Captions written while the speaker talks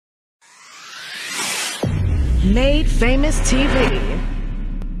Made Famous TV.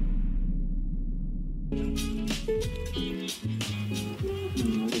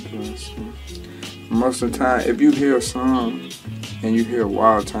 Most of the time, if you hear a song and you hear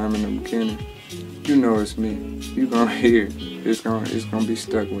Wild Time in the beginning, you know it's me. You gonna hear it. It's gonna be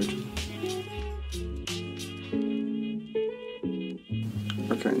stuck with you.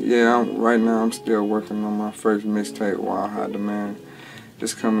 Okay, yeah, right now I'm still working on my first mixtape, Wild High Demand.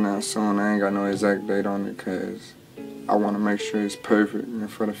 It's coming out soon. I ain't got no exact date on it because I want to make sure it's perfect and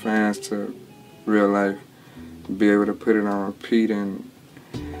for the fans to real life be able to put it on repeat and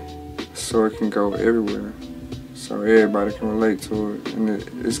so it can go everywhere, so everybody can relate to it, and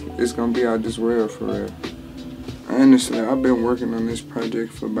it's gonna be out this world for real. Honestly, I've been working on this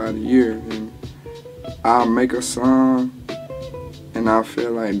project for about a year, and I'll make a song, and I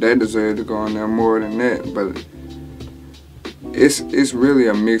feel like they deserve to go on there more than that. But it's really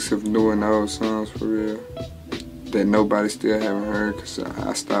a mix of new and old songs for real that nobody still haven't heard, cause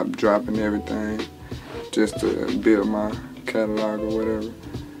I stopped dropping everything just to build my catalog or whatever.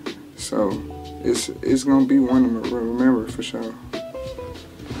 So it's gonna be one to remember for sure.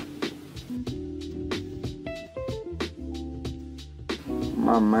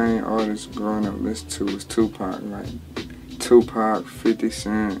 My main artist growing up listening to was Tupac, like Tupac, 50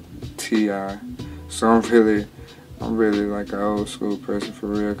 Cent, T.I. So I'm really like an old school person for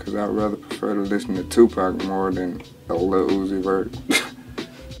real, cause I'd rather prefer to listen to Tupac more than a Lil Uzi Vert.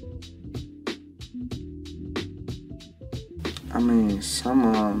 I mean, some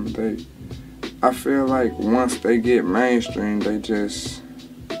of them, I feel like once they get mainstream, they just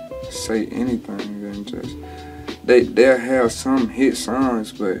say anything and just, they'll have some hit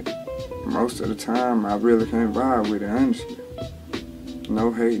songs, but most of the time I really can't vibe with it, honestly.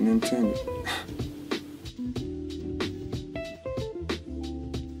 No hating intended.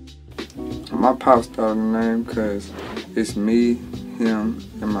 My pop started the name because it's me, him,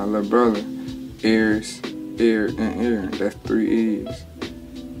 and my little brother, Ears, Ear, and Aaron. That's 3 E's.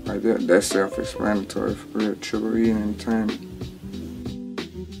 Like that's self-explanatory for real. Triple E Entertainment.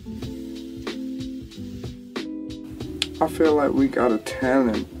 I feel like we got a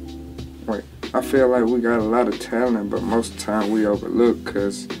talent. I feel like we got a lot of talent, but most of the time we overlook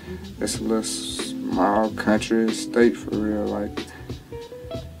because it's a little small country state for real. Like,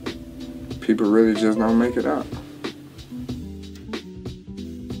 people really just don't make it out.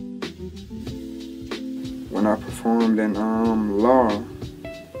 When I performed in Law,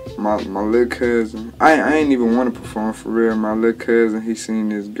 my little cousin, I ain't even want to perform for real. My little cousin, he seen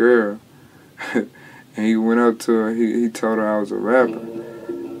this girl, and he went up to her. He told her I was a rapper.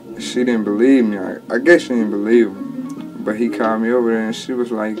 She didn't believe me. I guess she didn't believe him, but he called me over there, and she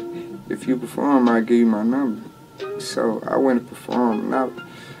was like, "If you perform, I'll give you my number." So I went to perform, and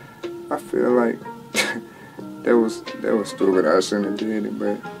I feel like that was stupid. I shouldn't have did it,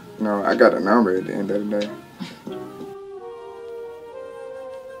 but no, I got a number at the end of the day.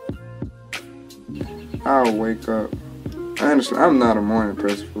 I'll wake up. Honestly, I'm not a morning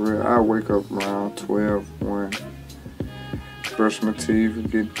person for real. I'll wake up around 12, 1, brush my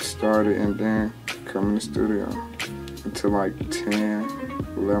teeth, get started, and then come in the studio until like 10,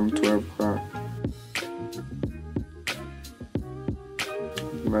 11, 12 o'clock.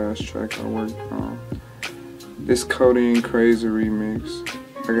 Last track I worked on, this Codeine Crazy remix.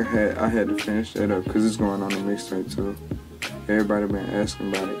 I had to finish that up because it's going on the mixtape too. Everybody been asking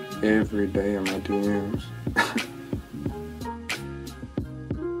about it every day in my DMs.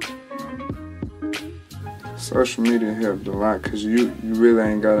 Social media helped a lot because you really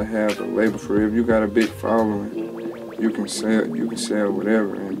ain't gotta have a label for it. If you got a big following, you can sell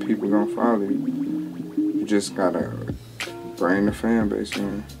whatever and people gonna follow you. You just gotta bring the fan base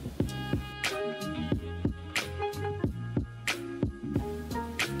in.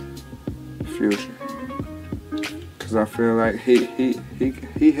 Future. Cause I feel like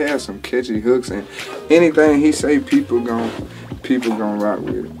he has some catchy hooks, and anything he say, people gon' rock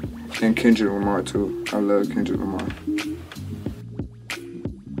with it. And Kendrick Lamar too. I love Kendrick Lamar.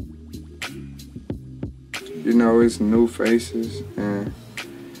 You know, it's new faces, and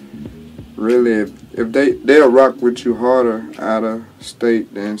really, if they'll rock with you harder out of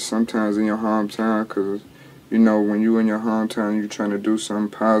state than sometimes in your hometown, cause you know when you in your hometown, you trying to do something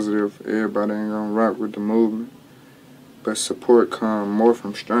positive. Everybody ain't gonna rock with the movement. But support come more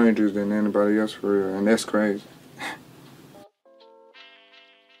from strangers than anybody else for real, and that's crazy.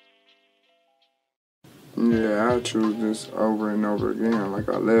 Yeah, I'll choose this over and over again. Like,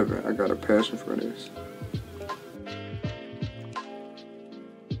 I love it. I got a passion for this.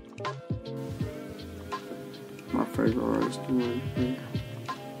 My favorite artist to work with.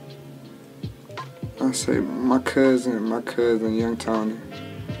 I say my cousin, Young Tony.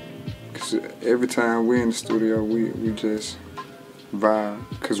 Cause every time we in the studio, we just vibe.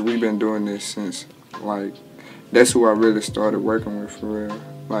 Cause we been doing this since, like, that's who I really started working with for real.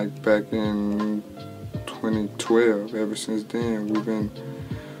 Like back in 2012. Ever since then, we've been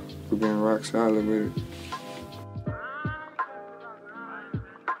rock solid with it.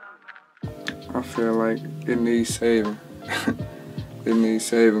 I feel like it needs saving. It needs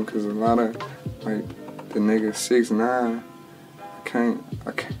saving because a lot of, like, the nigga 6ix9ine, I can't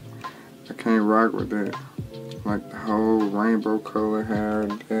rock with that. Like the whole rainbow color hair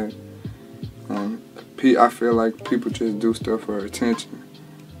and that. And I feel like people just do stuff for attention,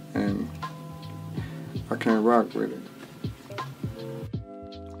 and I can't rock with it.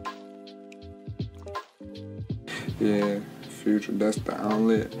 Yeah, Future, that's the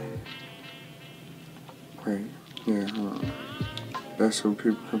only. Wait, yeah, hold on. That's who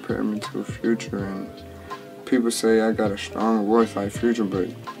people compare me to, Future, and people say I got a strong voice like Future, but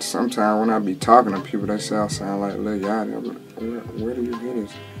sometimes when I be talking to people, they say I sound like Lil Yachty. But where do you get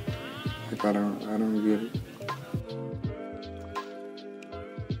this? Like I don't get it.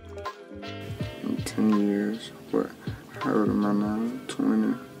 In 10 years, what? How old am I now?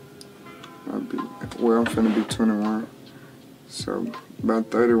 20. I'm finna be 21. So by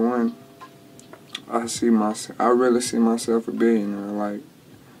 31. I really see myself a billionaire, like,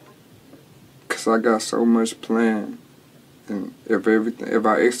 cause I got so much planned, and if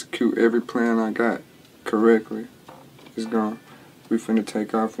I execute every plan I got correctly, we finna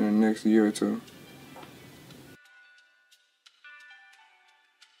take off in the next year or two.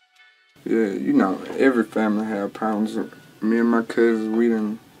 Yeah, you know, every family had problems. Me and my cousins, we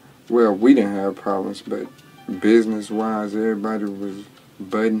didn't have problems, but business-wise, everybody was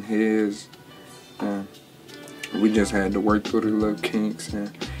butting heads. And we just had to work through the little kinks, and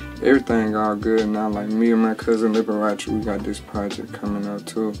everything all good now. Like me and my cousin Liberace, we got this project coming up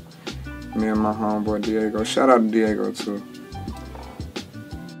too. Me and my homeboy Diego. Shout out to Diego too.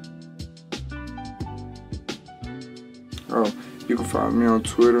 Oh, you can follow me on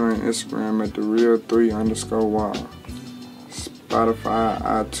Twitter and Instagram at TheReal3_Wall. Spotify,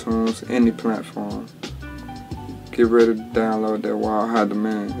 iTunes, any platform. Get ready to download that Wild High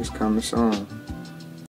Demand. It's coming soon.